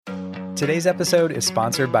Today's episode is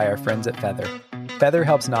sponsored by our friends at Feather. Feather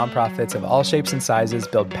helps nonprofits of all shapes and sizes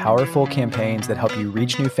build powerful campaigns that help you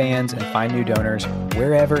reach new fans and find new donors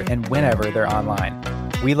wherever and whenever they're online.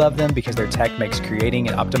 We love them because their tech makes creating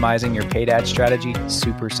and optimizing your paid ad strategy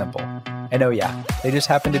super simple. And oh yeah, they just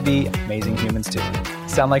happen to be amazing humans too.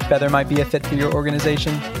 Sound like Feather might be a fit for your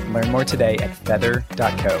organization? Learn more today at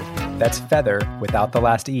feather.co. That's feather without the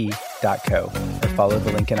last e.co. Or follow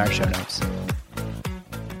the link in our show notes.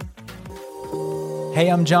 Hey,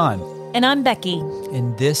 I'm John. And I'm Becky.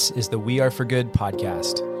 And this is the We Are for Good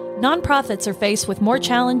podcast. Nonprofits are faced with more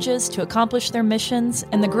challenges to accomplish their missions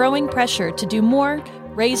and the growing pressure to do more,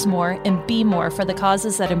 raise more, and be more for the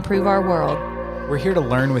causes that improve our world. We're here to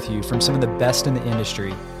learn with you from some of the best in the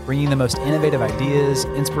industry, bringing the most innovative ideas,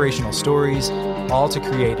 inspirational stories, all to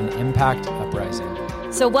create an impact uprising.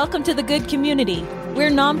 So welcome to the Good Community. We're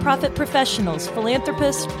nonprofit professionals,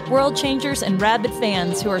 philanthropists, world changers, and rabid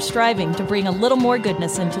fans who are striving to bring a little more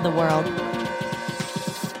goodness into the world.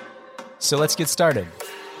 So let's get started.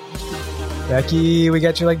 Becky, we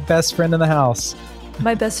got your best friend in the house.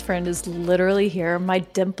 My best friend is literally here. My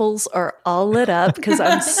dimples are all lit up because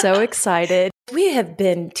I'm so excited. We have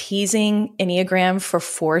been teasing Enneagram for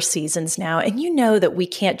 4 seasons now, and you know that we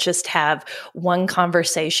can't just have one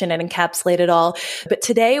conversation and encapsulate it all. But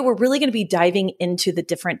today we're really going to be diving into the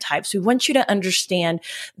different types. We want you to understand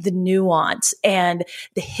the nuance and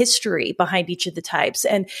the history behind each of the types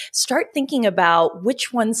and start thinking about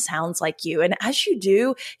which one sounds like you. And as you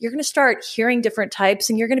do, you're going to start hearing different types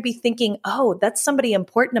and you're going to be thinking, oh, that's somebody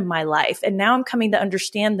important in my life. And now I'm coming to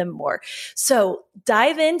understand them more. So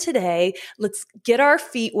dive in today. Let's get our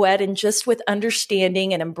feet wet and just with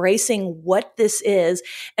understanding and embracing what this is.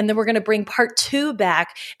 And then we're going to bring part 2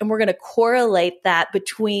 back and we're going to correlate that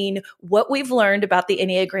between what we've learned about the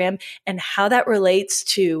Enneagram and how that relates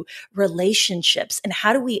to relationships and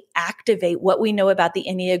how do we activate what we know about the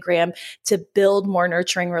Enneagram to build more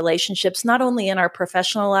nurturing relationships, not only in our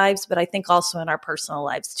professional lives, but I think also in our personal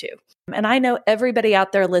lives too. And I know everybody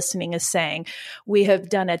out there listening is saying, we have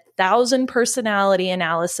done 1,000 personality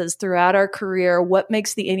analysis throughout our career. What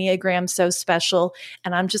makes the Enneagram so special?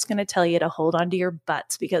 And I'm just going to tell you to hold on to your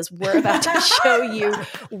butts because we're about to show you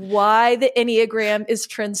why the Enneagram is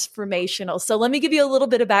transformational. So let me give you a little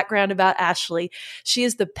bit of background about Ashley. She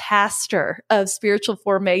is the pastor of spiritual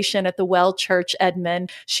formation at the Well Church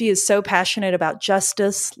Edmond. She is so passionate about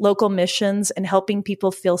justice, local missions, and helping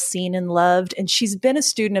people feel seen and loved. And she's been a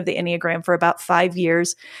student of the Enneagram for about 5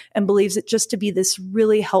 years and believes it just to be this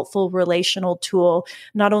really helpful relational tool,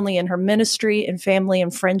 not only in her ministry and family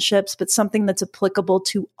and friendships, but something that's applicable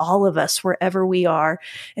to all of us wherever we are.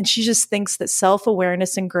 And she just thinks that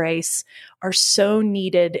self-awareness and grace are so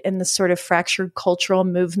needed in this sort of fractured cultural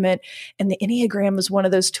movement. And the Enneagram is one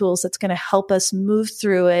of those tools that's going to help us move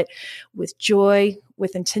through it with joy,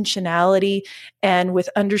 with intentionality, and with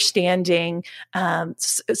understanding,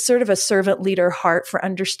 sort of a servant leader heart for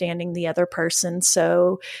understanding the other person.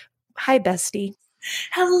 So, hi, bestie.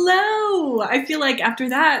 Hello. I feel like after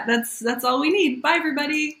that, that's all we need. Bye,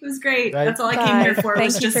 everybody. It was great. Right. That's all I came here for. It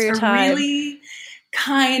was just a really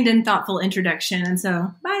kind and thoughtful introduction. And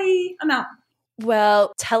so, bye. I'm out.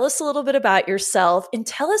 Well, tell us a little bit about yourself and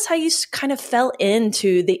tell us how you kind of fell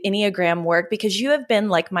into the Enneagram work, because you have been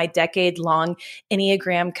like my decade-long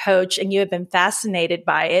Enneagram coach and you have been fascinated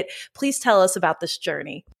by it. Please tell us about this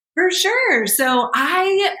journey. For sure. So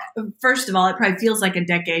first of all, it probably feels like a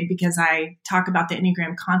decade because I talk about the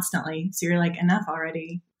Enneagram constantly. So you're like, enough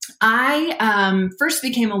already. I first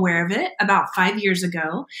became aware of it about 5 years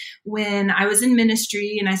ago when I was in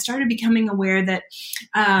ministry, and I started becoming aware that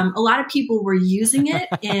a lot of people were using it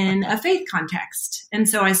in a faith context. And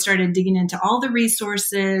so I started digging into all the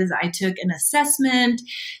resources. I took an assessment,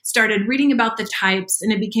 started reading about the types,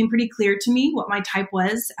 and it became pretty clear to me what my type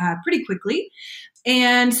was pretty quickly.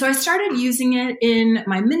 And so I started using it in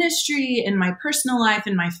my ministry, in my personal life,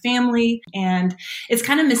 in my family. And it's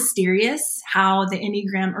kind of mysterious how the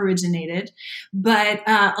Enneagram originated. But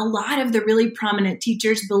a lot of the really prominent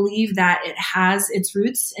teachers believe that it has its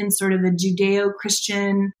roots in sort of a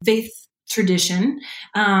Judeo-Christian faith tradition,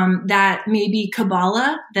 that maybe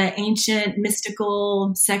Kabbalah, the ancient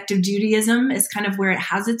mystical sect of Judaism, is kind of where it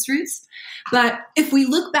has its roots. But if we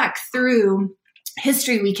look back through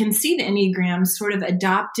history, we can see the Enneagram sort of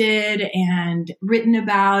adopted and written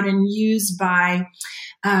about and used by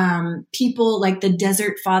people like the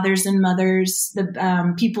desert fathers and mothers,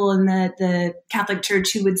 the people in the Catholic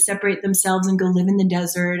Church who would separate themselves and go live in the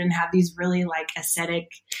desert and have these really like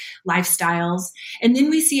ascetic lifestyles. And then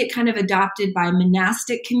we see it kind of adopted by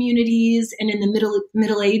monastic communities and in the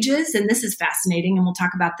Middle Ages. And this is fascinating. And we'll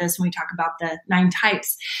talk about this when we talk about the 9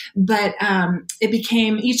 types. But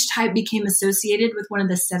each type became associated with one of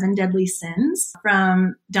the 7 deadly sins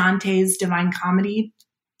from Dante's Divine Comedy.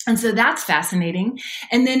 And so that's fascinating.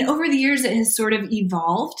 And then over the years, it has sort of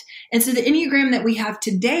evolved. And so the Enneagram that we have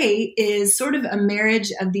today is sort of a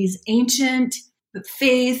marriage of these ancient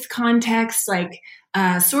faith contexts, like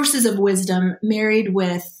sources of wisdom married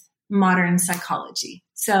with modern psychology.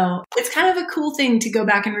 So it's kind of a cool thing to go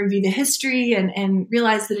back and review the history and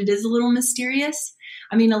realize that it is a little mysterious.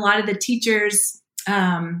 I mean, a lot of the teachers,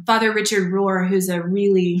 Father Richard Rohr, who's a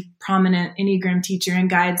really prominent Enneagram teacher and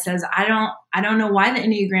guide, says, I don't know why the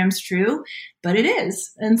Enneagram's true, but it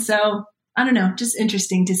is. And so, I don't know, just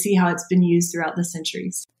interesting to see how it's been used throughout the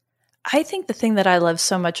centuries. I think the thing that I love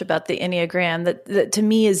so much about the Enneagram that to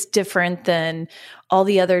me is different than all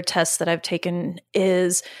the other tests that I've taken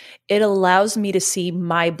is it allows me to see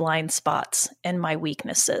my blind spots and my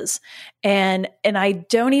weaknesses. And I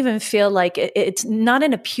don't even feel like it's not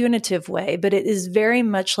in a punitive way, but it is very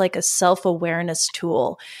much like a self-awareness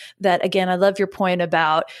tool that, again, I love your point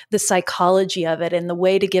about the psychology of it and the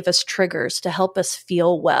way to give us triggers to help us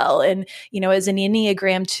feel well. And, as an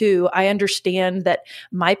Enneagram 2, I understand that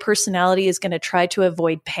my personality is going to try to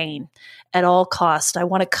avoid pain at all costs. I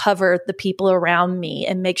want to cover the people around me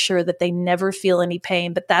and make sure that they never feel any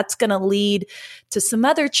pain, but that's going to lead to some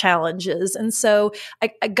other challenges. And so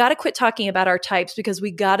I got to quit talking about our types because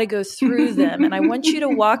we got to go through them. And I want you to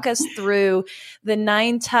walk us through the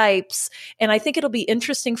 9 types. And I think it'll be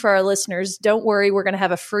interesting for our listeners. Don't worry, we're going to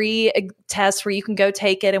have a free test where you can go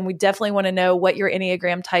take it. And we definitely want to know what your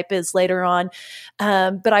Enneagram type is later on.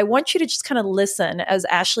 But I want you to just kind of listen as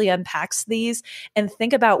Ashley unpacks these and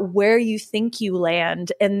think about where you think you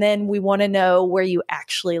land. And then we want to know where you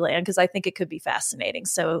actually land because I think it could be fascinating.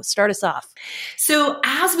 So start us off. So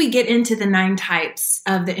as we get into the 9 types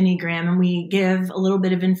of the Enneagram and we give a little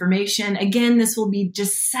bit of information, again, this will be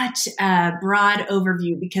just such a broad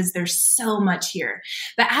overview because there's so much here.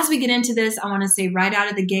 But as we get into this, I want to say right out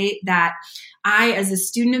of the gate that I, as a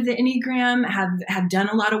student of the Enneagram, have done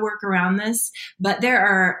a lot of work around this, but there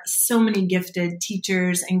are so many gifted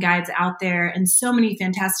teachers and guides out there and so many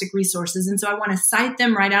fantastic resources. And so I want to cite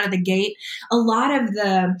them right out of the gate. A lot of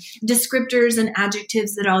the descriptors and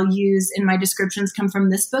adjectives that I'll use in my descriptions come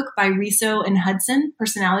from this book by Riso and Hudson,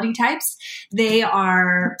 Personality Types. They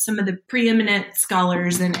are some of the preeminent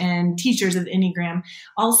scholars and teachers of the Enneagram.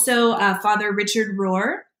 Also, Father Richard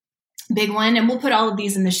Rohr, big one. And we'll put all of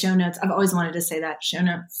these in the show notes. I've always wanted to say that, show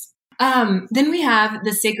notes. Then we have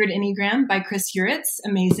The Sacred Enneagram by Chris Heuritz,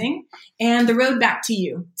 amazing, and The Road Back to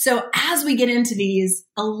You. So as we get into these,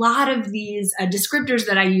 a lot of these descriptors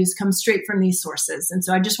that I use come straight from these sources. And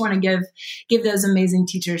so I just want to give those amazing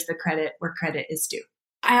teachers the credit where credit is due.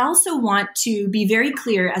 I also want to be very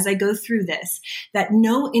clear as I go through this that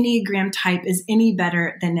no Enneagram type is any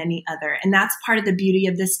better than any other. And that's part of the beauty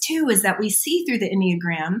of this too, is that we see through the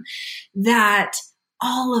Enneagram that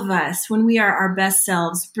all of us, when we are our best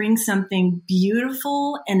selves, bring something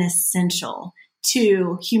beautiful and essential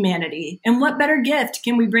to humanity. And what better gift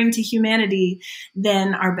can we bring to humanity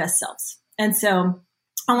than our best selves? And so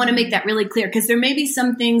I want to make that really clear because there may be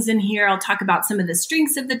some things in here. I'll talk about some of the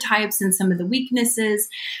strengths of the types and some of the weaknesses,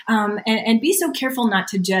 and be so careful not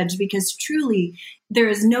to judge because truly there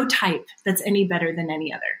is no type that's any better than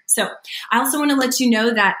any other. So I also want to let you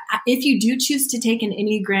know that if you do choose to take an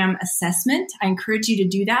Enneagram assessment, I encourage you to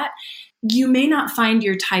do that. You may not find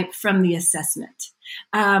your type from the assessment.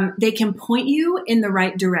 They can point you in the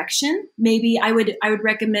right direction. Maybe I would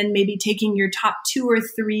recommend maybe taking your top 2 or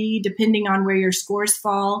 3, depending on where your scores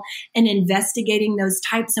fall, and investigating those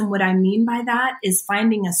types. And what I mean by that is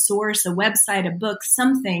finding a source, a website, a book,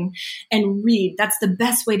 something, and read. That's the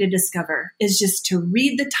best way to discover, is just to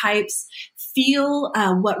read the types, feel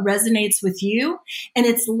what resonates with you. And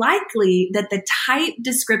it's likely that the type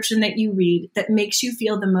description that you read that makes you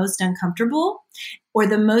feel the most uncomfortable or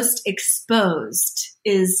the most exposed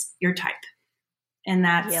is your type. And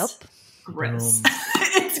that's gross.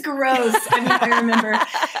 It's gross. I mean, I remember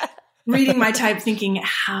reading my type thinking,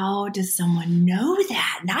 how does someone know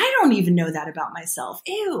that? And I don't even know that about myself.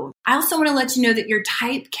 Ew. I also want to let you know that your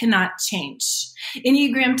type cannot change.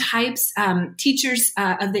 Enneagram types, teachers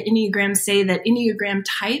of the Enneagram say that Enneagram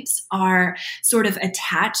types are sort of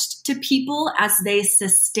attached to people as they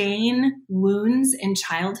sustain wounds in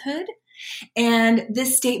childhood. And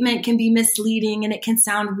this statement can be misleading and it can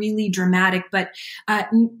sound really dramatic, but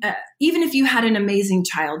even if you had an amazing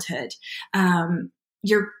childhood,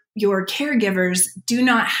 your caregivers do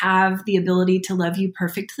not have the ability to love you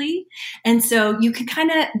perfectly. And so you can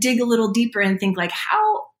kind of dig a little deeper and think like,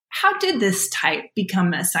 how did this type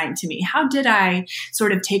become assigned to me? How did I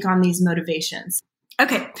sort of take on these motivations?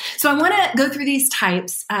 Okay, so I want to go through these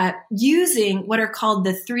types using what are called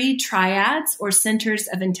the 3 triads or centers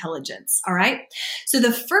of intelligence, all right? So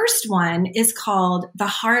the first one is called the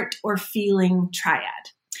heart or feeling triad.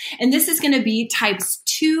 And this is going to be types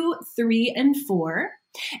 2, 3, and 4.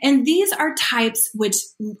 And these are types which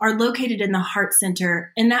are located in the heart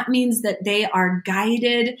center. And that means that they are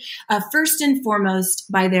guided first and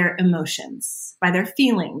foremost by their emotions, by their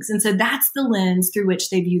feelings. And so that's the lens through which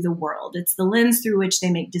they view the world. It's the lens through which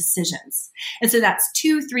they make decisions. And so that's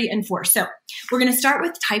 2, 3, and 4. So we're going to start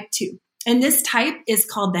with type 2. And this type is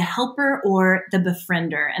called the helper or the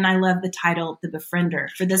befriender. And I love the title, the befriender,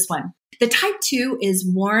 for this one. The type 2 is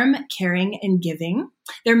warm, caring, and giving.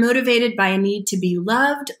 They're motivated by a need to be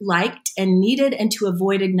loved, liked, and needed, and to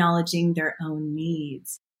avoid acknowledging their own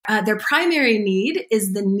needs. Their primary need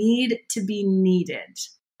is the need to be needed.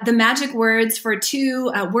 The magic words for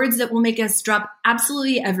 2, words that will make us drop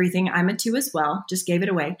absolutely everything, I'm a 2 as well, just gave it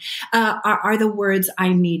away, are the words, I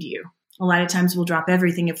need you. A lot of times we'll drop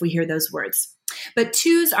everything if we hear those words. But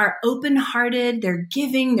 2s are open-hearted, they're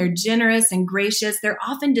giving, they're generous and gracious. They're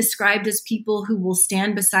often described as people who will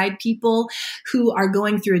stand beside people who are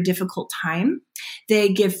going through a difficult time. They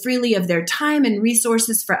give freely of their time and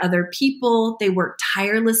resources for other people. They work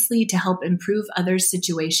tirelessly to help improve others'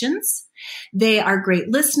 situations. They are great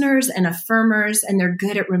listeners and affirmers, and they're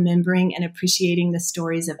good at remembering and appreciating the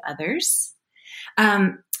stories of others.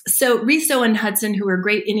 So Riso and Hudson, who are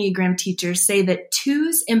great Enneagram teachers, say that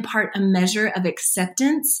 2s impart a measure of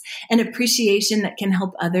acceptance and appreciation that can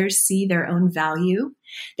help others see their own value.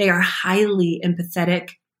 They are highly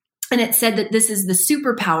empathetic. And it said that this is the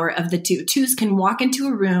superpower of the 2. 2s can walk into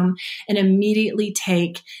a room and immediately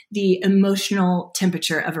take the emotional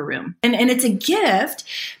temperature of a room. And it's a gift,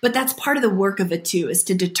 but that's part of the work of a 2 is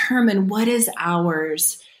to determine what is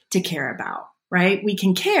ours to care about. Right? We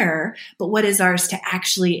can care, but what is ours to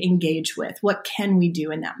actually engage with? What can we do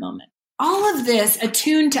in that moment? All of this,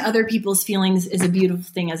 attuned to other people's feelings, is a beautiful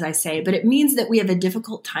thing, as I say, but it means that we have a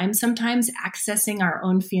difficult time sometimes accessing our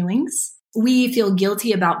own feelings. We feel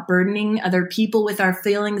guilty about burdening other people with our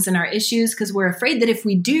feelings and our issues because we're afraid that if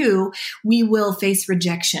we do, we will face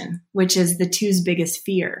rejection, which is the 2's biggest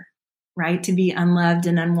fear. Right? To be unloved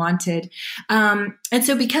and unwanted. And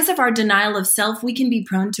so because of our denial of self, we can be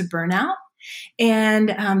prone to burnout. And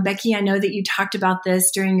Becky, I know that you talked about this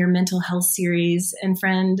during your mental health series, and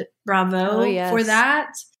friend, bravo for that.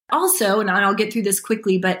 Also, and I'll get through this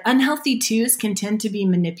quickly, but unhealthy 2s can tend to be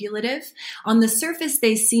manipulative. On the surface,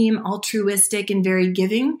 they seem altruistic and very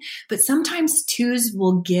giving, but sometimes 2s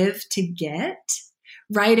will give to get.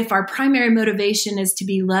 Right? If our primary motivation is to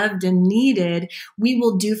be loved and needed, we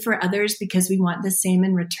will do for others because we want the same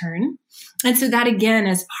in return. And so that again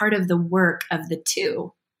is part of the work of the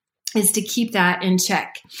 2. Is to keep that in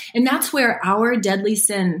check. And that's where our deadly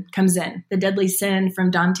sin comes in. The deadly sin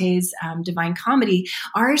from Dante's Divine Comedy.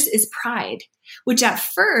 Ours is pride, which at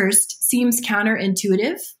first seems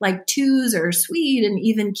counterintuitive, like 2s are sweet and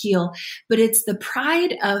even keel, but it's the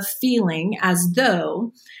pride of feeling as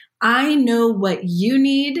though I know what you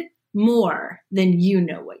need more than you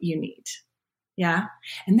know what you need. Yeah.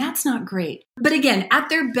 And that's not great. But again, at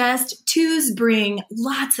their best, 2s bring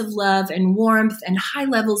lots of love and warmth and high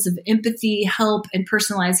levels of empathy, help, and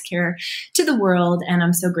personalized care to the world. And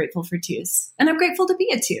I'm so grateful for 2s. And I'm grateful to be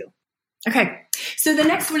a 2. Okay. So the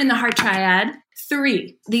next one in the heart triad,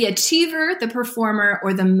 3, the achiever, the performer,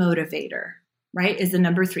 or the motivator, right, is the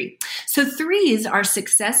number 3. So 3s are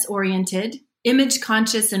success-oriented, image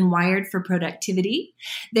conscious, and wired for productivity.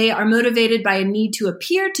 They are motivated by a need to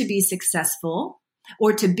appear to be successful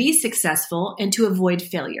or to be successful and to avoid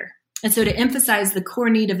failure. And so to emphasize the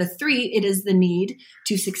core need of a 3, it is the need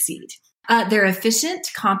to succeed. They're efficient,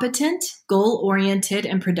 competent, goal-oriented,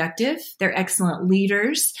 and productive. They're excellent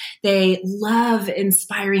leaders. They love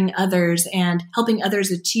inspiring others and helping others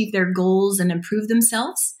achieve their goals and improve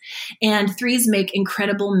themselves. And 3s make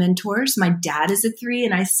incredible mentors. My dad is a 3,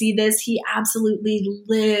 and I see this. He absolutely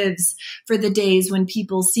lives for the days when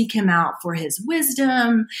people seek him out for his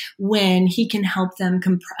wisdom, when he can help them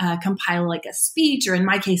compile like a speech, or in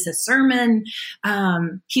my case, a sermon.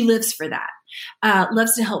 He lives for that.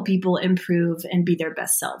 loves to help people improve and be their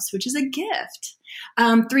best selves, which is a gift.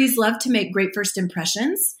 Threes love to make great first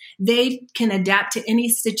impressions. They can adapt to any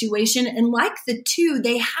situation. And like the 2,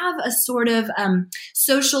 they have a sort of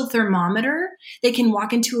social thermometer. They can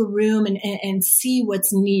walk into a room and see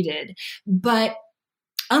what's needed. But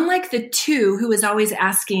unlike the 2, who is always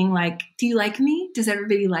asking, like, do you like me? Does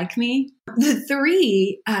everybody like me? The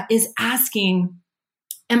 3 is asking,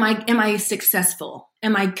 am I successful?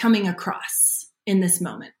 Am I coming across in this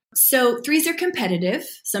moment? So 3s are competitive,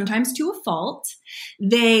 sometimes to a fault.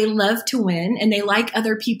 They love to win, and they like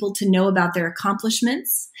other people to know about their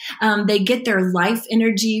accomplishments. They get their life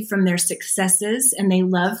energy from their successes, and they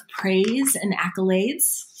love praise and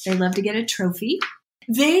accolades. They love to get a trophy.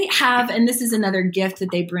 They have, and this is another gift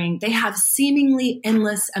that they bring, they have seemingly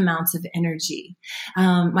endless amounts of energy.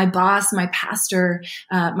 My boss, my pastor,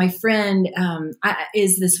 my friend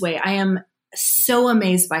is this way. I am so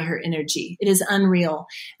amazed by her energy. It is unreal.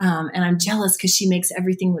 And I'm jealous because she makes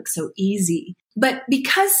everything look so easy. But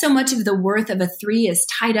because so much of the worth of a 3 is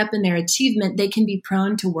tied up in their achievement, they can be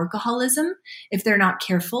prone to workaholism if they're not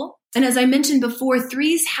careful. And as I mentioned before,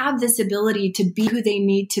 3s have this ability to be who they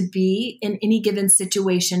need to be in any given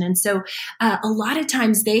situation. And so a lot of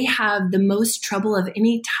times they have the most trouble of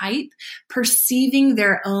any type perceiving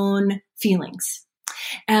their own feelings.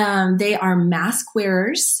 They are mask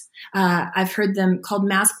wearers. I've heard them called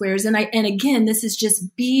mask wearers. And again, this is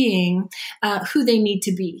just being who they need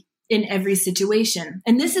to be in every situation.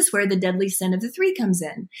 And this is where the deadly sin of the 3 comes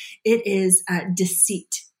in. It is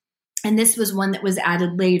deceit. And this was one that was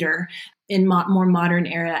added later in more modern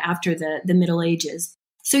era after the Middle Ages.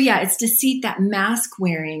 So yeah, it's deceit, that mask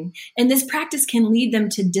wearing. And this practice can lead them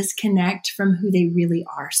to disconnect from who they really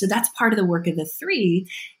are. So that's part of the work of the 3,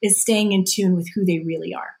 is staying in tune with who they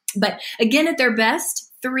really are. But again, at their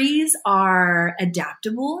best, 3s are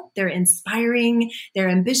adaptable. They're inspiring. They're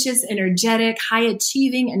ambitious, energetic, high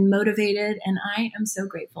achieving, and motivated. And I am so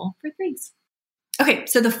grateful for 3s. Okay,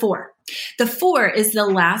 so the 4. The 4 is the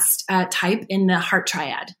last type in the heart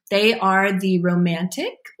triad. They are the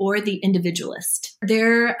romantic or the individualist.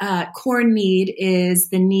 Their core need is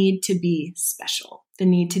the need to be special, the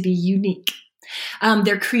need to be unique.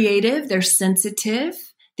 They're creative. They're sensitive.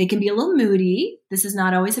 They can be a little moody. This is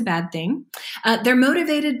not always a bad thing. They're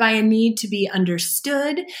motivated by a need to be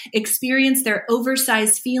understood, experience their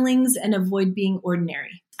oversized feelings, and avoid being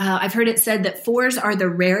ordinary. I've heard it said that 4s are the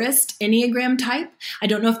rarest Enneagram type. I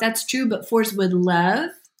don't know if that's true, but 4s would love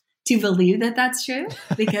to believe that that's true,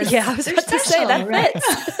 because yeah, I was about to say that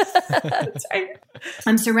fits. That's right.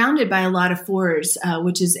 I'm surrounded by a lot of 4s,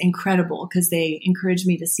 which is incredible because they encourage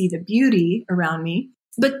me to see the beauty around me.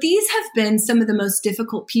 But these have been some of the most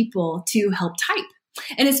difficult people to help type.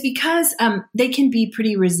 And it's because they can be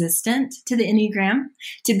pretty resistant to the Enneagram,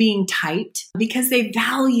 to being typed, because they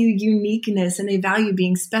value uniqueness and they value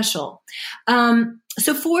being special.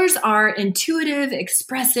 So 4s are intuitive,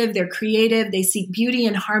 expressive, they're creative, they seek beauty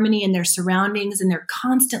and harmony in their surroundings, and they're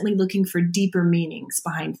constantly looking for deeper meanings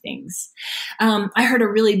behind things. I heard a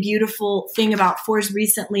really beautiful thing about 4s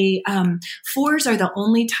recently. 4s are the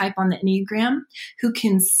only type on the Enneagram who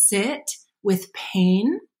can sit with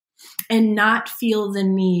pain and not feel the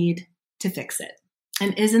need to fix it.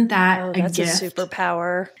 And isn't that a gift? That's a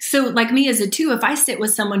superpower. So like me as a 2, if I sit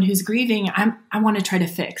with someone who's grieving, I want to try to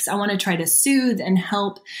fix. I want to try to soothe and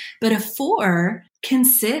help. But a 4 can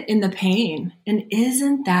sit in the pain. And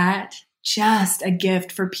isn't that just a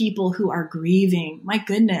gift for people who are grieving? My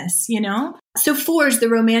goodness, you know? So 4s, the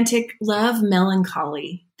romantic, love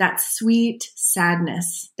melancholy, that sweet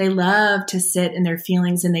sadness. They love to sit in their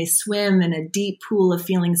feelings, and they swim in a deep pool of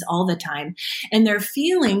feelings all the time. And their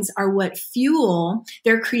feelings are what fuel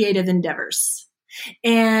their creative endeavors.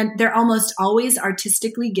 And they're almost always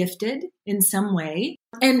artistically gifted in some way.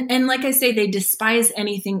 And like I say, they despise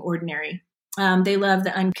anything ordinary. They love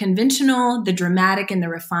the unconventional, the dramatic, and the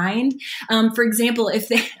refined. For example,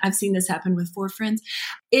 I've seen this happen with 4 friends.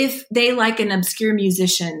 If they like an obscure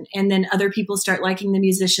musician and then other people start liking the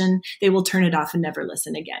musician, they will turn it off and never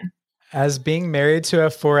listen again. As being married to a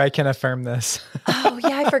 4, I can affirm this. Oh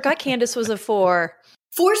yeah, I forgot Candace was a 4.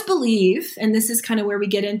 4s believe, and this is kind of where we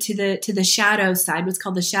get into the shadow side, what's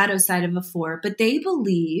called the shadow side of a 4, but they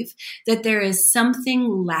believe that there is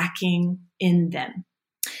something lacking in them.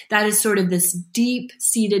 That is sort of this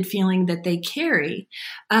deep-seated feeling that they carry.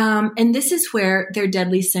 And this is where their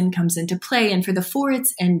deadly sin comes into play. And for the 4,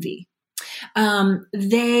 it's envy.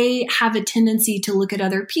 They have a tendency to look at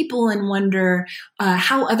other people and wonder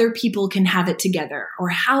how other people can have it together, or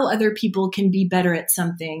how other people can be better at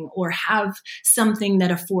something, or have something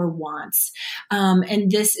that a 4 wants.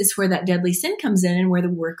 And this is where that deadly sin comes in, and where the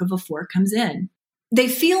work of a 4 comes in. They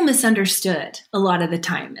feel misunderstood a lot of the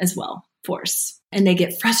time as well, 4s. And they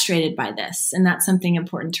get frustrated by this. And that's something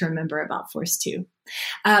important to remember about 4s too.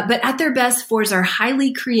 But at their best, 4s are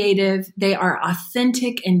highly creative. They are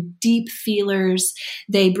authentic and deep feelers.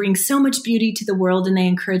 They bring so much beauty to the world, and they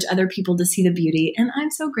encourage other people to see the beauty. And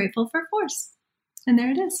I'm so grateful for 4s. And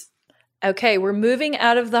there it is. Okay, we're moving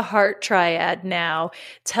out of the heart triad now.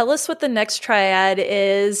 Tell us what the next triad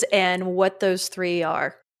is and what those 3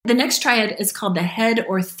 are. The next triad is called the head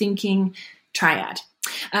or thinking triad.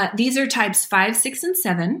 These are types 5, 6, and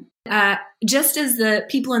 7. Just as the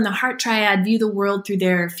people in the heart triad view the world through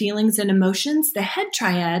their feelings and emotions, the head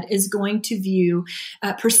triad is going to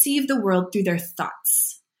perceive the world through their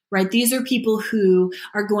thoughts, right? These are people who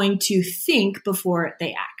are going to think before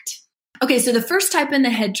they act. Okay, so the first type in the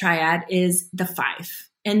head triad is the 5.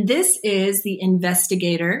 And this is the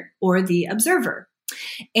investigator or the observer.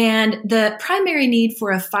 And the primary need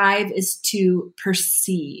for a 5 is to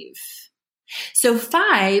perceive. So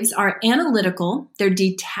 5s are analytical, they're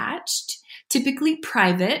detached, typically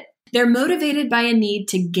private. They're motivated by a need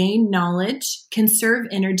to gain knowledge, conserve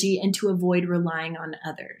energy, and to avoid relying on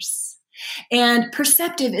others. And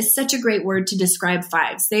perceptive is such a great word to describe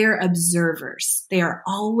 5s. They are observers. They are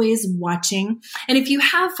always watching. And if you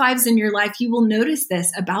have 5s in your life, you will notice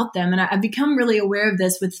this about them. And I've become really aware of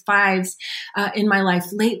this with 5s in my life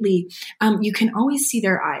lately. You can always see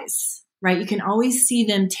their eyes. Right? You can always see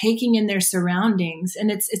them taking in their surroundings,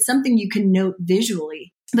 and it's something you can note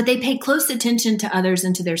visually. But they pay close attention to others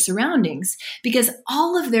and to their surroundings because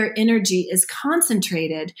all of their energy is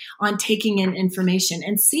concentrated on taking in information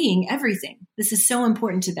and seeing everything. This is so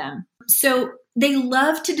important to them. So they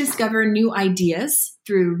love to discover new ideas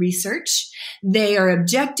through research. They are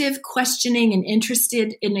objective, questioning, and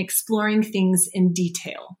interested in exploring things in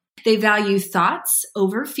detail. They value thoughts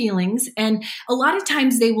over feelings, and a lot of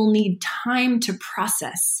times they will need time to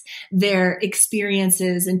process their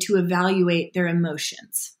experiences and to evaluate their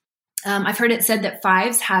emotions. I've heard it said that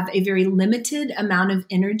 5s have a very limited amount of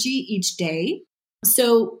energy each day.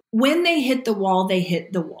 So when they hit the wall, they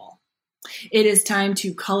hit the wall. It is time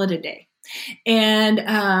to call it a day.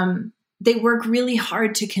 And they work really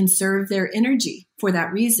hard to conserve their energy for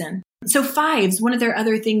that reason. So 5s, one of their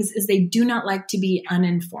other things is they do not like to be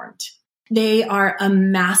uninformed. They are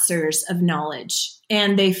amassers of knowledge,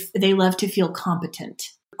 and they love to feel competent.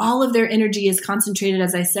 All of their energy is concentrated,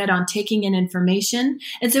 as I said, on taking in information.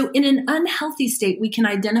 And so in an unhealthy state, we can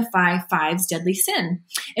identify 5's deadly sin,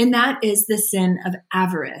 and that is the sin of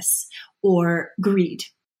avarice or greed.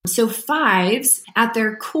 So 5s at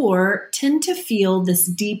their core tend to feel this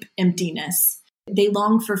deep emptiness. They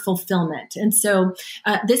long for fulfillment. And so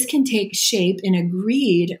this can take shape in a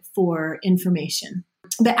greed for information.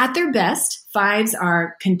 But at their best, 5s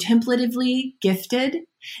are contemplatively gifted.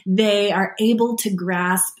 They are able to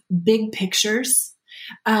grasp big pictures,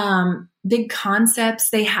 big concepts.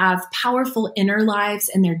 They have powerful inner lives,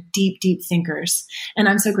 and they're deep, deep thinkers. And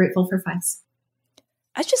I'm so grateful for 5s.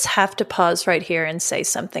 I just have to pause right here and say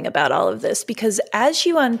something about all of this, because as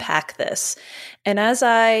you unpack this, and as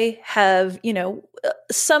I have,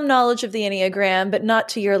 some knowledge of the Enneagram, but not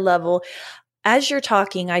to your level, as you're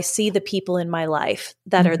talking, I see the people in my life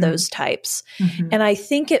that are those types. And I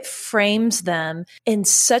think it frames them in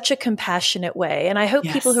such a compassionate way. And I hope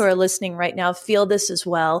people who are listening right now feel this as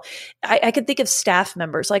well. I could think of staff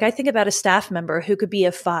members. Like I think about a staff member who could be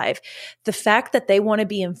a 5. The fact that they want to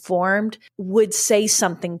be informed would say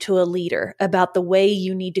something to a leader about the way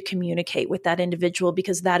you need to communicate with that individual,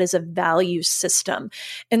 because that is a value system.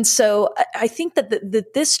 And so I think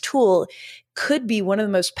that this tool could be one of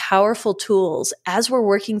the most powerful tools as we're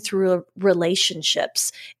working through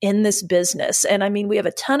relationships in this business. And I mean, we have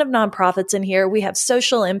a ton of nonprofits in here. We have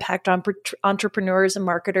social impact entrepreneurs and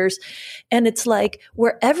marketers. And it's like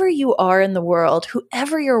wherever you are in the world,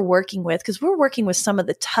 whoever you're working with, because we're working with some of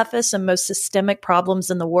the toughest and most systemic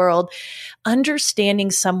problems in the world,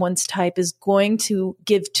 understanding someone's type is going to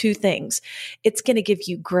give 2 things. It's going to give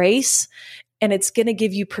you grace, and it's going to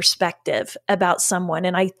give you perspective about someone.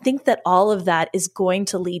 And I think that all of that is going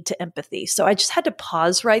to lead to empathy. So I just had to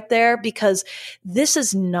pause right there, because this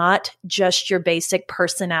is not just your basic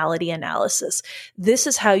personality analysis. This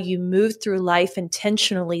is how you move through life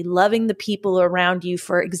intentionally, loving the people around you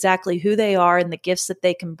for exactly who they are and the gifts that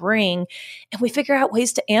they can bring. And we figure out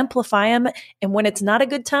ways to amplify them. And when it's not a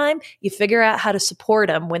good time, you figure out how to support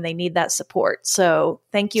them when they need that support. So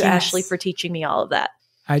thank you, Ashley, for teaching me all of that.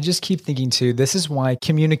 I just keep thinking too, this is why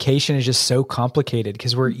communication is just so complicated,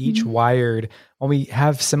 because we're each wired. When we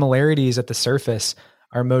have similarities at the surface,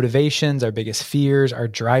 our motivations, our biggest fears, our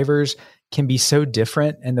drivers can be so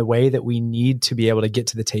different, and the way that we need to be able to get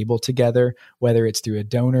to the table together, whether it's through a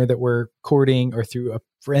donor that we're courting or through a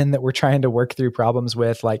friend that we're trying to work through problems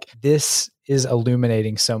with, like this is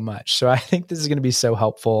illuminating so much. So I think this is going to be so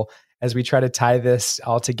helpful as we try to tie this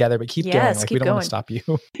all together, but keep going. Like, we don't want to stop you.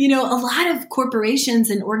 You know, a lot of corporations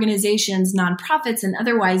and organizations, nonprofits and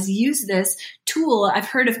otherwise, use this tool. I've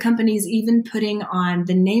heard of companies even putting on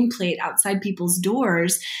the nameplate outside people's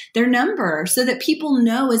doors, their number, so that people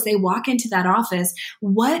know as they walk into that office,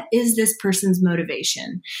 what is this person's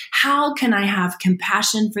motivation? How can I have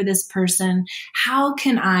compassion for this person? How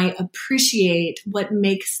can I appreciate what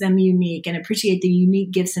makes them unique and appreciate the unique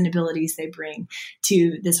gifts and abilities they bring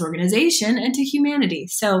to this organization and to humanity?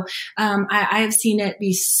 So I have seen it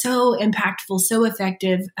be so impactful, so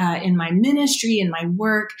effective in my ministry, in my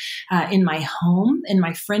work, in my home, in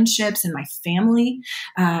my friendships, in my family.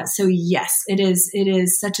 So yes, it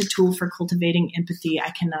is such a tool for cultivating empathy.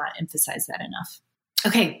 I cannot emphasize that enough.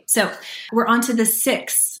 Okay, so we're on to the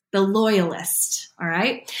 6, the loyalist. All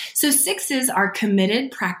right. So 6s are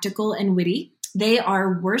committed, practical, and witty. They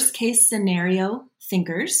are worst case scenario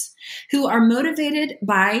thinkers who are motivated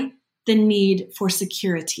by the need for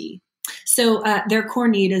security. So their core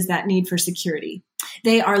need is that need for security.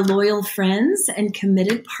 They are loyal friends and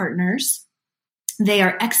committed partners. They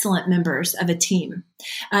are excellent members of a team.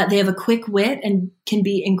 They have a quick wit and can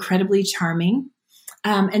be incredibly charming.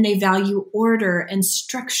 And they value order and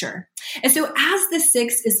structure. And so as the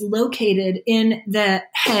 6 is located in the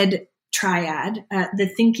head triad,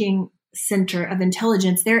 the thinking center of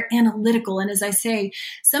intelligence, they're analytical. And as I say,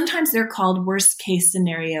 sometimes they're called worst case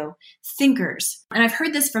scenario thinkers. And I've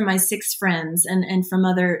heard this from my 6 friends and from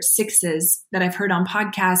other 6s that I've heard on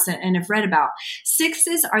podcasts and have read about.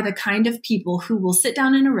 6s are the kind of people who will sit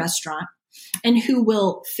down in a restaurant and who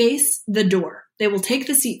will face the door. They will take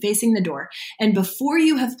the seat facing the door. And before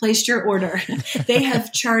you have placed your order, they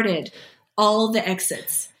have charted all the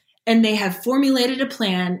exits and they have formulated a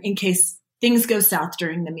plan in case things go south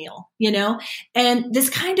during the meal, you know? And this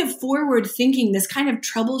kind of forward thinking, this kind of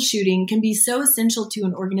troubleshooting can be so essential to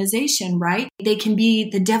an organization, right? They can be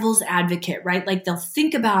the devil's advocate, right? Like they'll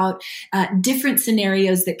think about different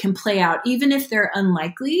scenarios that can play out, even if they're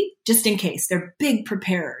unlikely, just in case. They're big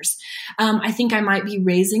preparers. I think I might be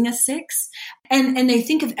raising a 6. And they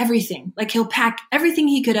think of everything. Like he'll pack everything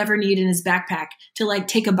he could ever need in his backpack to like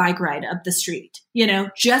take a bike ride up the street, you know,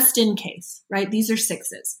 just in case, right? These are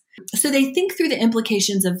 6s. So they think through the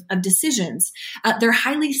implications of decisions. They're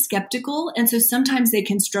highly skeptical. And so sometimes they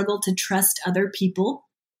can struggle to trust other people.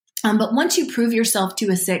 But once you prove yourself to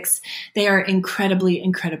a 6, they are incredibly,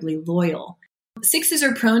 incredibly loyal. 6s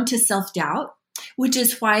are prone to self-doubt, which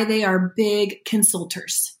is why they are big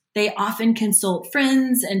consulters. They often consult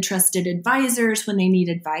friends and trusted advisors when they need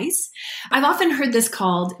advice. I've often heard this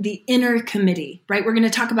called the inner committee, right? We're going to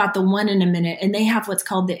talk about the 1 in a minute, and they have what's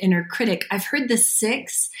called the inner critic. I've heard the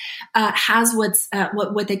 6 has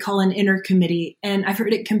what they call an inner committee, and I've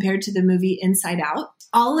heard it compared to the movie Inside Out.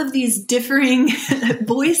 All of these differing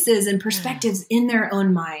voices and perspectives in their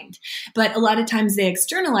own mind. But a lot of times they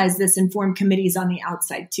externalize this and form committees on the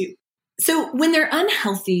outside too. So when they're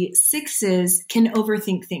unhealthy, 6s can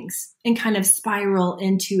overthink things and kind of spiral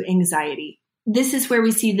into anxiety. This is where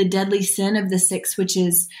we see the deadly sin of the 6, which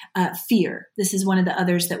is fear. This is one of the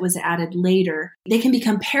others that was added later. They can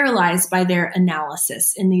become paralyzed by their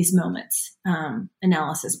analysis in these moments,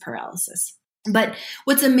 analysis paralysis. But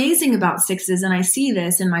what's amazing about 6s, and I see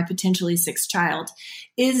this in my potentially 6 child,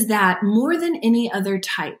 is that more than any other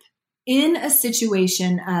type, in a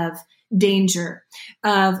situation of danger,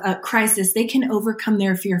 of a crisis, they can overcome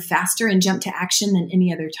their fear faster and jump to action than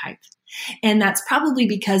any other type. And that's probably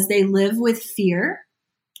because they live with fear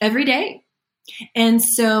every day. And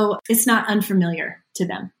so it's not unfamiliar to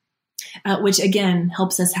them, which again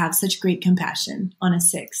helps us have such great compassion on a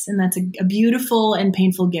 6. And that's a beautiful and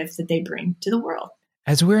painful gift that they bring to the world.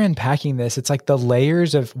 As we're unpacking this, it's like the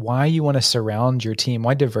layers of why you want to surround your team,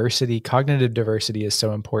 why diversity, cognitive diversity is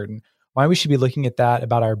so important. why we should be looking at that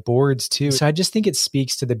about our boards too. So I just think it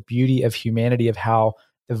speaks to the beauty of humanity, of how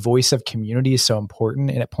the voice of community is so important.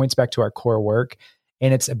 And it points back to our core work.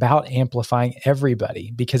 And it's about amplifying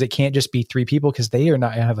everybody, because it can't just be 3 people, because they are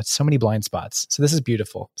not have so many blind spots. So this is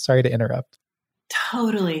beautiful. Sorry to interrupt.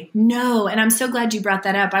 Totally. No. And I'm so glad you brought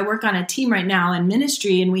that up. I work on a team right now in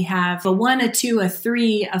ministry, and we have a 1, a 2, a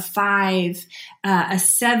 3, a 5, a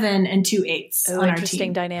 7, and 2 8s on our team.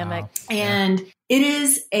 Interesting dynamic. Wow. And it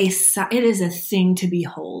is a thing to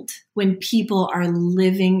behold when people are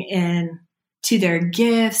living in to their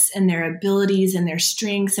gifts and their abilities and their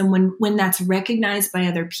strengths. And when that's recognized by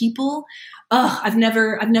other people, I've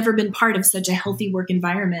never been part of such a healthy work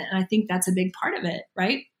environment. And I think that's a big part of it,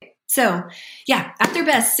 right? So yeah, at their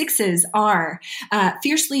best, 6s are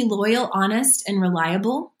fiercely loyal, honest, and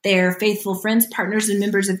reliable. They're faithful friends, partners, and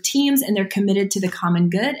members of teams, and they're committed to the common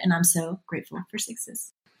good. And I'm so grateful for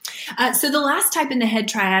 6s. So the last type in the head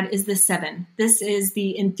triad is the 7. This is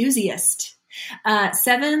the enthusiast.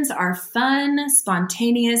 7s are fun,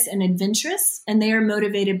 spontaneous, and adventurous, and they are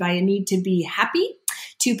motivated by a need to be happy,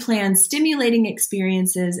 to plan stimulating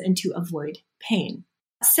experiences, and to avoid pain.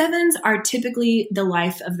 7s are typically the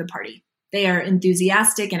life of the party. They are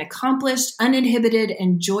enthusiastic and accomplished, uninhibited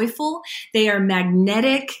and joyful. They are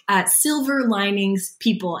magnetic, silver linings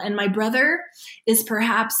people. And my brother is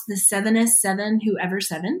perhaps the 7th 7 who ever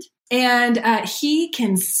 7'd. And he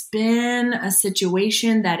can spin a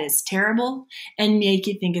situation that is terrible and make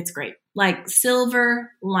you think it's great, like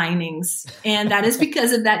silver linings. And that is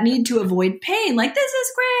because of that need to avoid pain. Like, this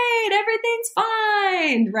is great. Everything's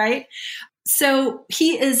fine, right? So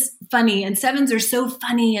he is funny, and 7s are so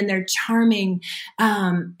funny, and they're charming,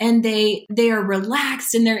 and they are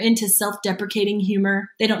relaxed, and they're into self-deprecating humor.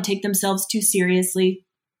 They don't take themselves too seriously.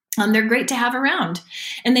 They're great to have around,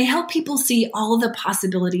 and they help people see all the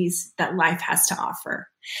possibilities that life has to offer.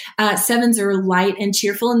 7s are light and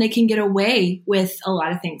cheerful, and they can get away with a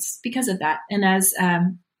lot of things because of that. And as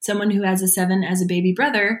someone who has a 7 as a baby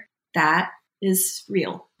brother, that is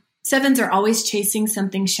real. 7s are always chasing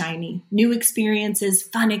something shiny, new experiences,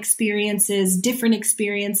 fun experiences, different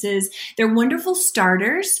experiences. They're wonderful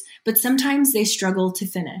starters, but sometimes they struggle to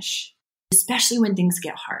finish, especially when things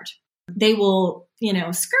get hard. They will,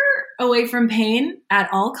 skirt away from pain at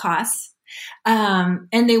all costs.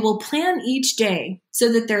 And they will plan each day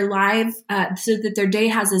so that their day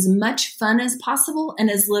has as much fun as possible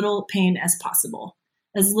and as little pain as possible,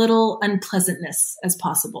 as little unpleasantness as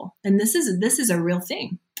possible. And this is a real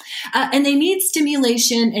thing. And they need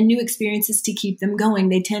stimulation and new experiences to keep them going.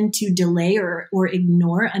 They tend to delay or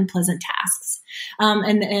ignore unpleasant tasks.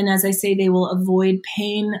 And as I say, they will avoid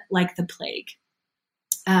pain like the plague.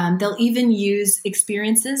 They'll even use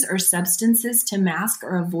experiences or substances to mask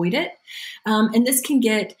or avoid it. And this can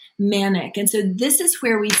get manic. And so this is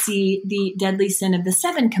where we see the deadly sin of the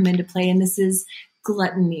 7 come into play. And this is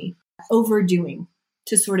gluttony, overdoing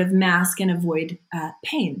to sort of mask and avoid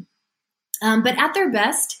pain. But at their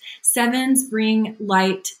best, 7s bring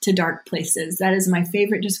light to dark places. That is my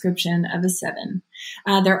favorite description of a 7.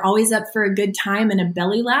 They're always up for a good time and a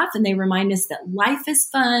belly laugh, and they remind us that life is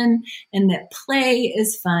fun and that play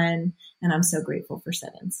is fun. And I'm so grateful for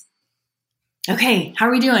 7s. Okay, how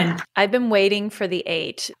are we doing? I've been waiting for the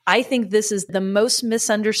 8. I think this is the most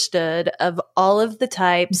misunderstood of all of the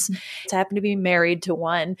types. I happen to be married to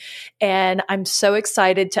one, and I'm so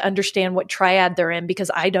excited to understand what triad they're in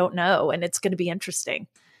because I don't know, and it's going to be interesting.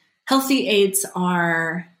 Healthy 8s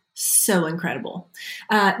are so incredible.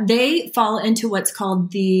 They fall into what's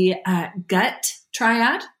called the gut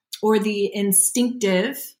triad or the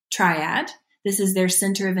instinctive triad. This is their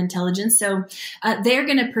center of intelligence. So they're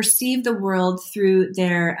going to perceive the world through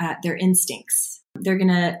their instincts. They're going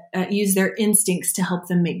to use their instincts to help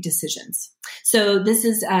them make decisions. So this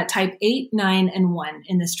is type 8, 9, and 1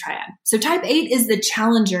 in this triad. So type 8 is the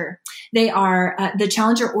challenger. They are the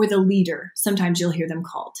challenger or the leader. Sometimes you'll hear them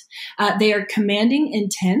called. They are commanding,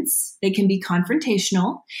 intense. They can be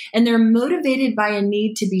confrontational, and they're motivated by a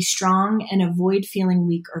need to be strong and avoid feeling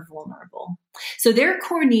weak or vulnerable. So their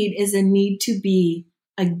core need is a need to be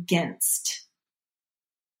against.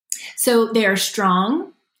 So they are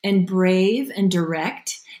strong and brave and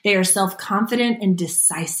direct. They are self-confident and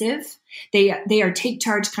decisive. They are take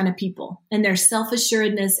charge kind of people, and their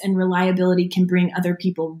self-assuredness and reliability can bring other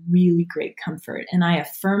people really great comfort. And I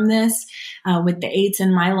affirm this with the 8s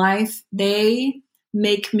in my life. They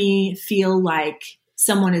make me feel like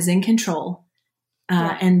someone is in control.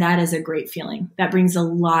 And that is a great feeling. That brings a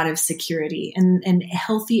lot of security, and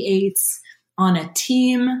healthy 8s on a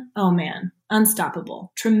team. Oh man,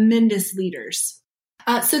 unstoppable, tremendous leaders.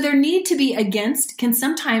 So their need to be against can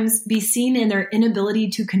sometimes be seen in their inability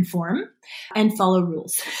to conform and follow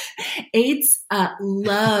rules. 8s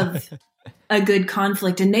love a good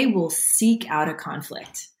conflict, and they will seek out a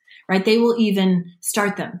conflict, right? They will even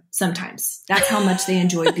start them sometimes. That's how much they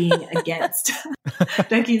enjoy being against.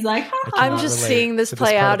 Becky's like, I'm just seeing this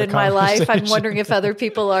play out in my life. I'm wondering if other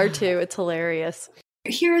people are too. It's hilarious.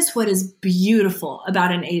 Here's what is beautiful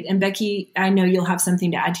about an 8. And Becky, I know you'll have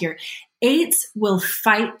something to add here. 8s will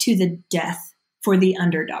fight to the death for the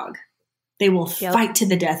underdog. They will fight to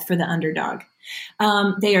the death for the underdog.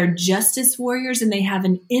 They are justice warriors, and they have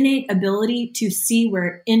an innate ability to see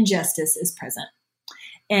where injustice is present.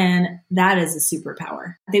 And that is a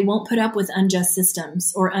superpower. They won't put up with unjust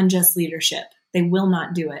systems or unjust leadership. They will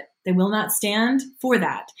not do it. They will not stand for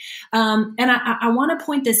that. And I want to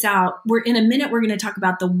point this out. In a minute, we're going to talk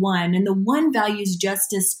about the 1, and the 1 values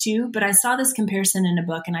justice too. But I saw this comparison in a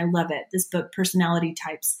book, and I love it. This book, Personality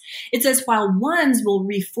Types. It says, while 1s will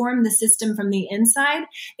reform the system from the inside,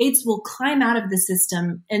 8s will climb out of the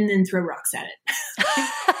system and then throw rocks at it.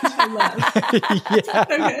 I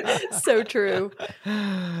love. So true.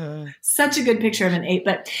 Such a good picture of an 8,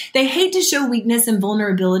 but they hate to show weakness and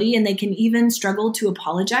vulnerability, and they can even struggle to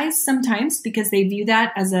apologize sometimes because they view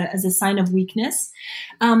that as a sign of weakness.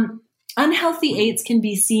 Unhealthy 8s can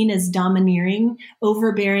be seen as domineering,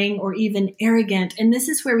 overbearing, or even arrogant. And this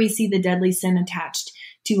is where we see the deadly sin attached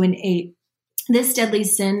to an 8. This deadly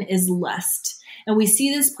sin is lust. And we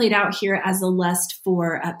see this played out here as a lust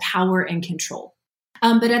for power and control.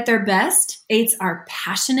 But at their best, 8s are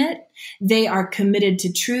passionate, they are committed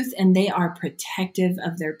to truth, and they are protective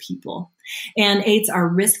of their people. And 8s are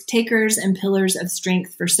risk takers and pillars of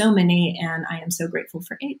strength for so many, and I am so grateful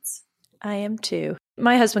for 8s. I am too.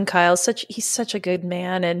 My husband, Kyle, he's such a good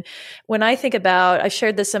man. And when I think about, I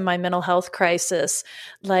shared this in my mental health crisis,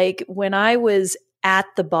 like when I was at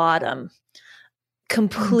the bottom,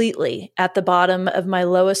 completely at the bottom of my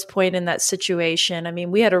lowest point in that situation. I mean,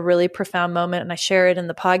 we had a really profound moment, and I share it in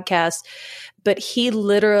the podcast, but he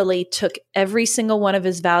literally took every single one of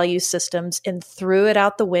his value systems and threw it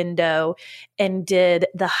out the window and did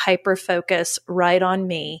the hyper focus right on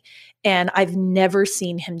me. And I've never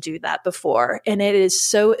seen him do that before. And it is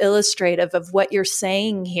so illustrative of what you're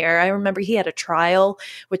saying here. I remember he had a trial,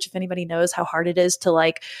 which if anybody knows how hard it is to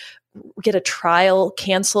like get a trial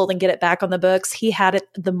canceled and get it back on the books. He had it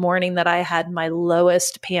the morning that I had my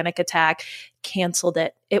lowest panic attack, canceled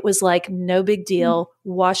it. It was like no big deal,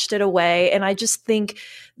 washed it away. And I just think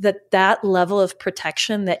that level of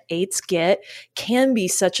protection that 8s get can be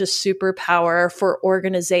such a superpower for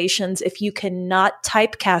organizations if you cannot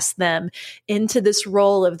typecast them into this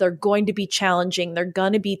role of they're going to be challenging, they're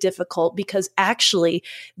going to be difficult, because actually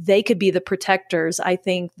they could be the protectors. I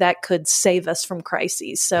think that could save us from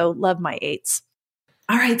crises. So love my 8s.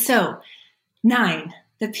 All right. So 9,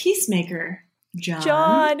 the peacemaker.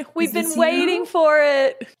 John, we've been waiting for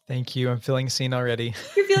it. Thank you. I'm feeling seen already.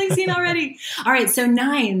 You're feeling seen already. All right. So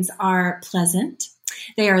 9s are pleasant.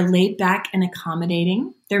 They are laid back and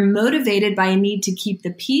accommodating. They're motivated by a need to keep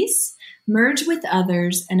the peace, merge with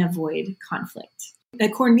others, and avoid conflict. The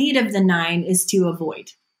core need of the 9 is to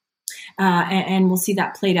avoid. And we'll see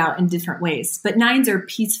that played out in different ways. But 9s are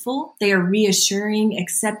peaceful. They are reassuring,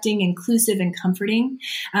 accepting, inclusive, and comforting.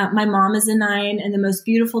 My mom is a 9, and the most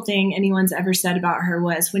beautiful thing anyone's ever said about her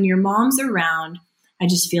was, when your mom's around, I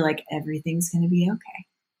just feel like everything's going to be okay.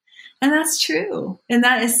 And that's true. And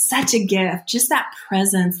that is such a gift, just that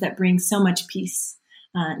presence that brings so much peace.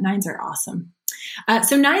 9s are awesome.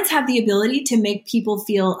 So 9s have the ability to make people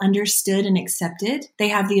feel understood and accepted. They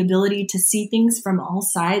have the ability to see things from all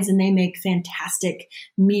sides, and they make fantastic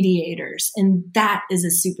mediators. And that is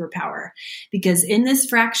a superpower, because in this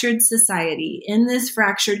fractured society, in this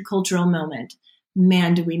fractured cultural moment,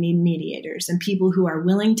 man, do we need mediators and people who are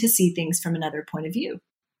willing to see things from another point of view.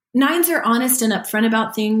 9s are honest and upfront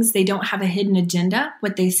about things. They don't have a hidden agenda.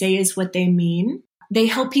 What they say is what they mean. They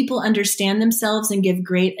help people understand themselves and give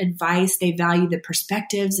great advice. They value the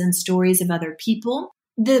perspectives and stories of other people.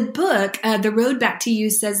 The book, The Road Back to You,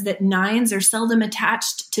 says that 9s are seldom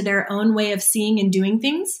attached to their own way of seeing and doing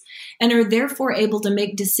things, and are therefore able to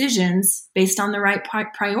make decisions based on the right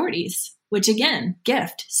priorities, which again,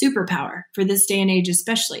 gift, superpower for this day and age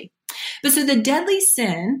especially. But so the deadly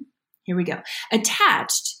sin, here we go,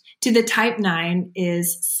 attached to the type 9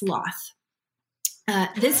 is sloth.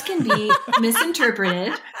 This can be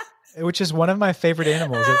misinterpreted. Which is one of my favorite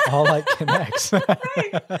animals. It all like connects.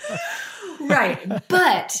 Right.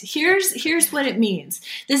 But here's what it means.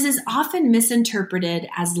 This is often misinterpreted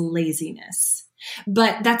as laziness.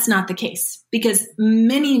 But that's not the case because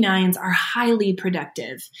many nines are highly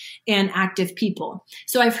productive and active people.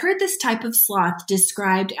 So I've heard this type of sloth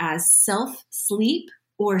described as self-sleep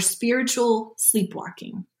or spiritual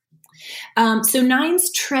sleepwalking. So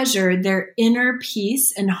nines treasure their inner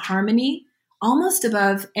peace and harmony almost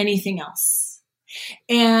above anything else.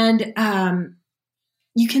 And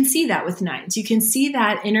you can see that with nines. You can see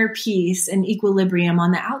that inner peace and equilibrium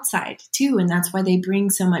on the outside too. And that's why they bring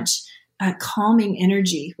so much calming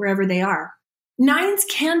energy wherever they are. Nines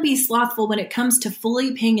can be slothful when it comes to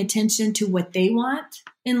fully paying attention to what they want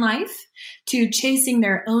in life, to chasing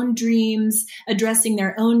their own dreams, addressing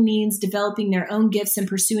their own needs, developing their own gifts, and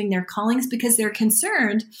pursuing their callings, because they're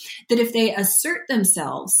concerned that if they assert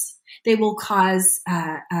themselves, they will cause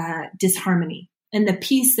disharmony, and the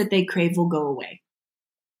peace that they crave will go away.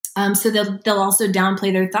 So they'll also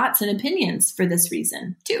downplay their thoughts and opinions for this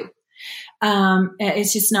reason too.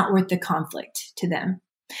 It's just not worth the conflict to them.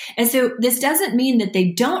 And so this doesn't mean that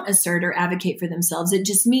they don't assert or advocate for themselves. It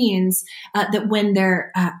just means that when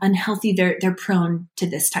they're unhealthy, they're prone to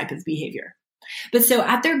this type of behavior. But so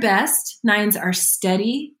at their best, nines are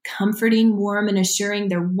steady, comforting, warm, and assuring.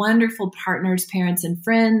 They're wonderful partners, parents, and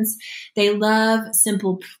friends. They love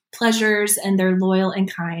simple pleasures, and they're loyal and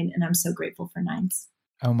kind. And I'm so grateful for nines.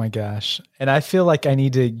 Oh my gosh. And I feel like I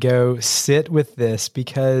need to go sit with this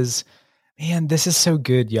because, man, this is so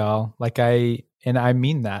good, y'all. And I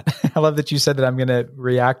mean that. I love that you said that I'm going to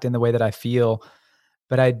react in the way that I feel,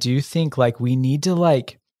 but I do think we need to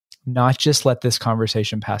not just let this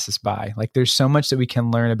conversation pass us by. There's so much that we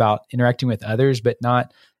can learn about interacting with others, but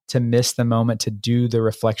not to miss the moment to do the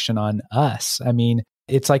reflection on us. I mean,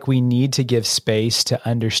 it's we need to give space to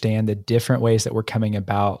understand the different ways that we're coming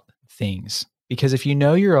about things. Because if you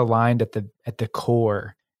know you're aligned at the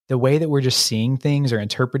core, the way that we're just seeing things or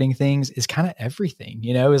interpreting things is kind of everything,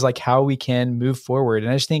 is how we can move forward.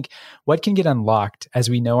 And I just think what can get unlocked as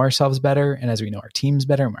we know ourselves better and as we know our teams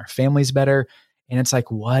better and our families better. And it's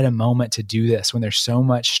what a moment to do this when there's so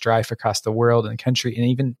much strife across the world and the country and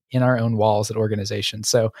even in our own walls at organizations.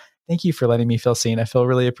 So thank you for letting me feel seen. I feel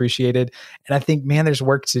really appreciated. And I think, man, there's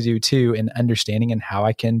work to do too in understanding and how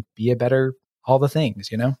I can be a better all the things,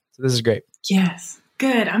 So this is great. Yes.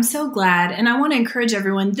 Good. I'm so glad. And I want to encourage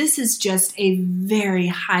everyone. This is just a very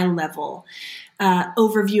high level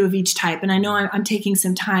overview of each type. And I know I'm taking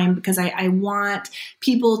some time because I want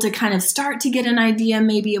people to kind of start to get an idea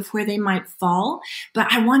maybe of where they might fall.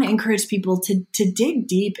 But I want to encourage people to dig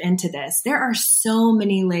deep into this. There are so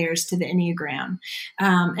many layers to the Enneagram.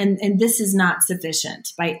 And this is not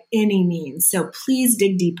sufficient by any means. So please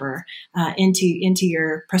dig deeper into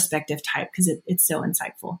your prospective type because it's so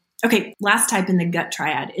insightful. Okay, last type in the gut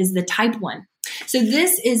triad is the type 1. So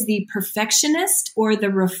this is the perfectionist or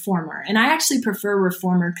the reformer. And I actually prefer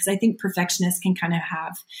reformer because I think perfectionist can kind of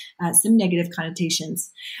have some negative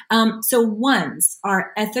connotations. So ones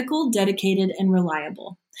are ethical, dedicated, and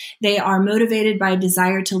reliable. They are motivated by a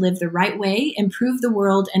desire to live the right way, improve the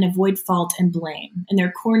world, and avoid fault and blame. And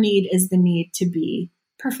their core need is the need to be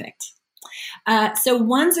perfect. So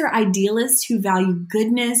ones are idealists who value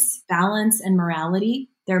goodness, balance, and morality.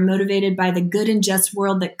 They're motivated by the good and just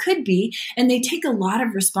world that could be, and they take a lot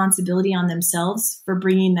of responsibility on themselves for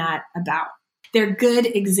bringing that about. They're good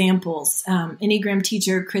examples. Enneagram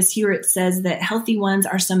teacher Chris Hewitt says that healthy ones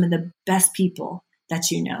are some of the best people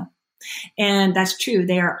that you know. And that's true.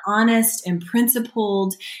 They are honest and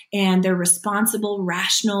principled, and they're responsible,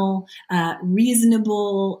 rational,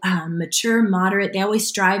 reasonable, mature, moderate. They always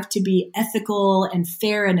strive to be ethical and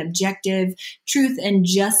fair and objective. Truth and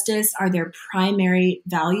justice are their primary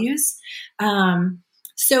values.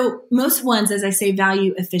 So most ones, as I say,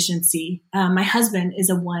 value efficiency. My husband is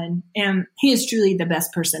a one, and he is truly the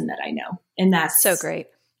best person that I know. And that's so great.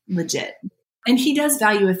 Legit. And he does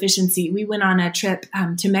value efficiency. We went on a trip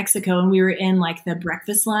to Mexico, and we were in the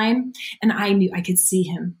breakfast line, and I knew I could see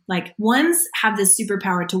him. Ones have this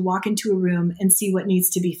superpower to walk into a room and see what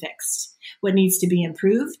needs to be fixed, what needs to be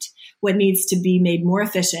improved, what needs to be made more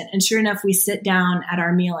efficient. And sure enough, we sit down at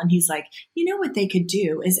our meal, and he's like, what they could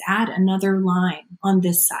do is add another line on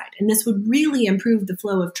this side. And this would really improve the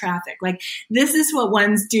flow of traffic. This is what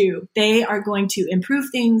ones do. They are going to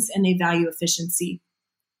improve things, and they value efficiency.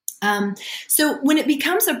 So when it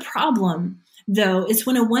becomes a problem, though, is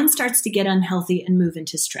when a one starts to get unhealthy and move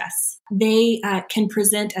into stress. They can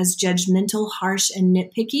present as judgmental, harsh, and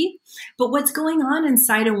nitpicky. But what's going on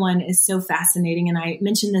inside a one is so fascinating. And I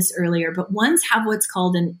mentioned this earlier, but ones have what's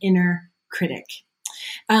called an inner critic.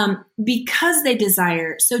 because they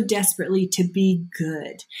desire so desperately to be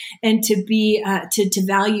good and to be to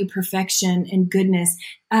value perfection and goodness,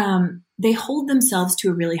 they hold themselves to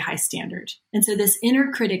a really high standard. And so this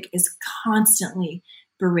inner critic is constantly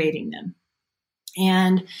berating them.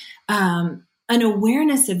 And an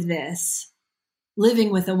awareness of this,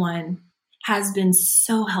 living with a one, has been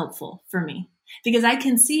so helpful for me. Because I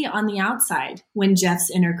can see on the outside when Jeff's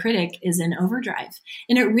inner critic is in overdrive.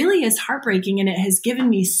 And it really is heartbreaking, and it has given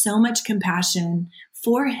me so much compassion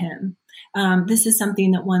for him. This is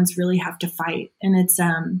something that ones really have to fight. And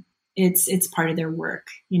it's part of their work,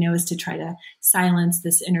 is to try to silence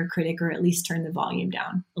this inner critic, or at least turn the volume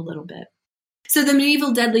down a little bit. So the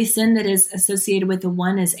medieval deadly sin that is associated with the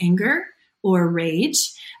one is anger or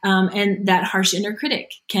rage. And that harsh inner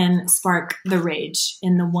critic can spark the rage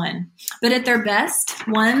in the one. But at their best,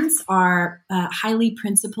 ones are highly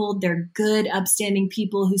principled. They're good, upstanding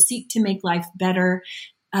people who seek to make life better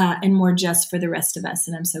and more just for the rest of us.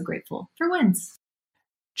 And I'm so grateful for ones.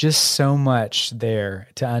 Just so much there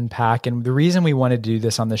to unpack. And the reason we want to do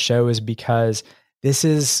this on the show is because this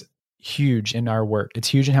is huge in our work. It's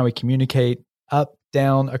huge in how we communicate up,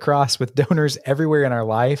 down, across with donors everywhere in our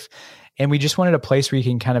life. And we just wanted a place where you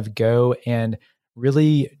can kind of go and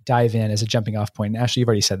really dive in as a jumping off point. And Ashley, you've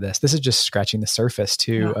already said this. This is just scratching the surface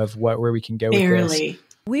too of where we can go with this.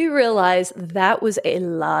 We realized that was a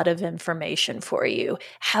lot of information for you.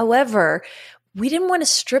 However, we didn't want to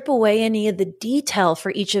strip away any of the detail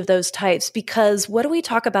for each of those types, because what do we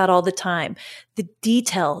talk about all the time? The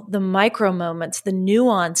detail, the micro moments, the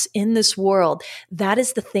nuance in this world, that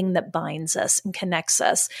is the thing that binds us and connects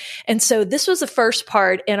us. And so this was the first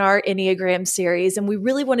part in our Enneagram series, and we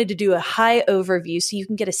really wanted to do a high overview so you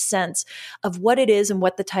can get a sense of what it is and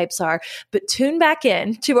what the types are. But tune back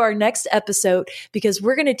in to our next episode, because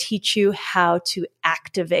we're going to teach you how to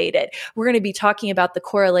activate it. We're going to be talking about the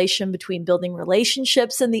correlation between building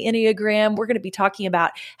relationships in the Enneagram. We're going to be talking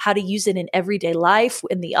about how to use it in everyday life,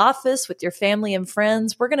 in the office, with your family and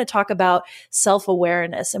friends. We're going to talk about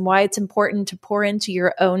self-awareness and why it's important to pour into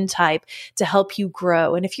your own type to help you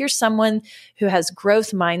grow. And if you're someone who has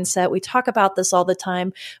growth mindset, we talk about this all the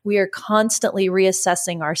time. We are constantly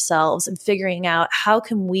reassessing ourselves and figuring out how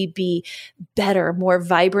can we be better, more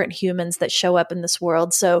vibrant humans that show up in this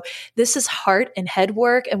world. So this is heart and head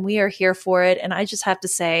work, and we are here for it. And I just have to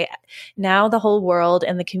say, now the whole world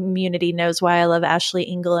and the community knows why I love Ashley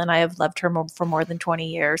Engel, and I have loved her for more than 20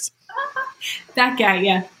 years. That guy,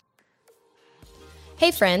 yeah.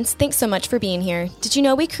 Hey friends, thanks so much for being here. Did you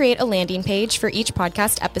know we create a landing page for each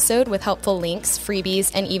podcast episode with helpful links,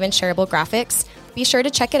 freebies, and even shareable graphics? Be sure to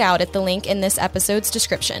check it out at the link in this episode's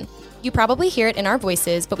description. You probably hear it in our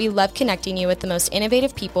voices, but we love connecting you with the most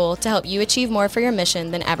innovative people to help you achieve more for your mission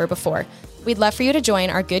than ever before. We'd love for you to join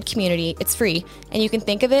our good community. It's free, and you can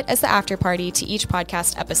think of it as the after party to each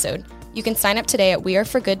podcast episode. You can sign up today at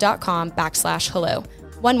weareforgood.com/hello.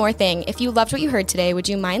 One more thing, if you loved what you heard today, would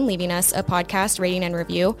you mind leaving us a podcast rating and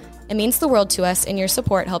review? It means the world to us, and your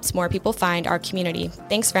support helps more people find our community.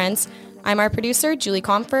 Thanks, friends. I'm our producer, Julie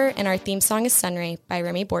Comfer, and our theme song is Sunray by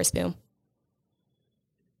Remy Borsboom.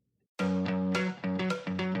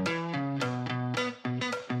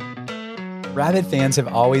 Rabid fans have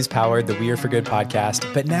always powered the We Are For Good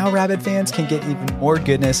podcast, but now Rabid fans can get even more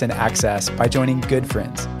goodness and access by joining Good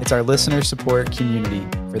Friends. It's our listener support community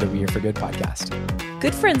for the We Are For Good podcast.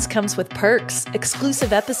 Good Friends comes with perks,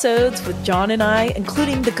 exclusive episodes with John and I,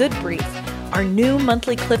 including the Good Brief, our new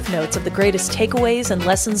monthly cliff notes of the greatest takeaways and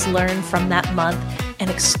lessons learned from that month, and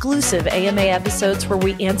exclusive AMA episodes where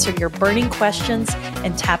we answer your burning questions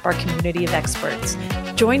and tap our community of experts.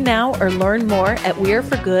 Join now or learn more at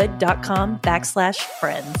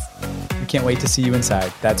weareforgood.com/friends. We can't wait to see you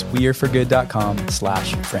inside. That's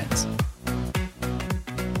weareforgood.com/friends.